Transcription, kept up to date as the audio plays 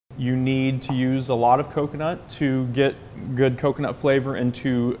you need to use a lot of coconut to get good coconut flavor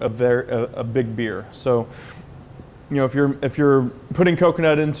into a big beer. So, you know, if you're putting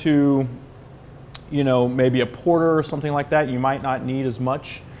coconut into, you know, maybe a porter or something like that, you might not need as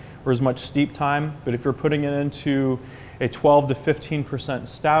much or as much steep time. But if you're putting it into a 12 to 15%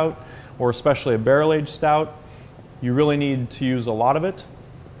 stout, or especially a barrel-aged stout, you really need to use a lot of it.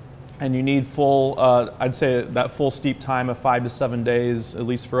 And you need full, I'd say that full steep time of 5 to 7 days, at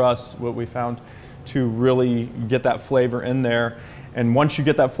least for us, what we found, to really get that flavor in there. And once you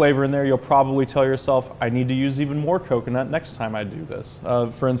get that flavor in there, you'll probably tell yourself, I need to use even more coconut next time I do this.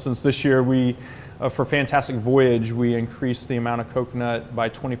 For instance, this year for Fantastic Voyage, we increased the amount of coconut by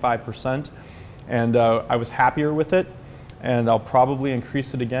 25%. And I was happier with it. And I'll probably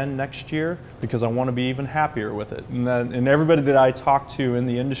increase it again next year because I want to be even happier with it. And everybody that I talk to in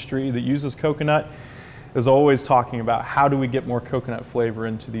the industry that uses coconut is always talking about how do we get more coconut flavor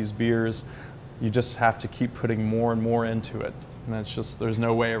into these beers. You just have to keep putting more and more into it. And that's just, there's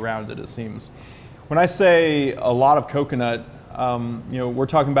no way around it, it seems. When I say a lot of coconut, you know, we're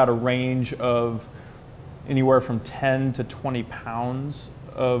talking about a range of anywhere from 10 to 20 pounds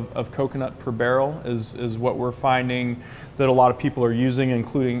of coconut per barrel is what we're finding that a lot of people are using,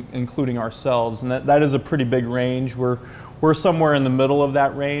 including ourselves, and that is a pretty big range. We're somewhere in the middle of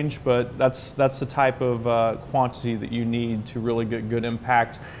that range, but that's the type of quantity that you need to really get good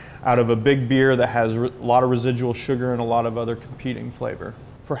impact out of a big beer that has a lot of residual sugar and a lot of other competing flavor.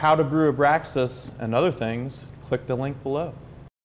 For how to brew Abraxas and other things, click the link below.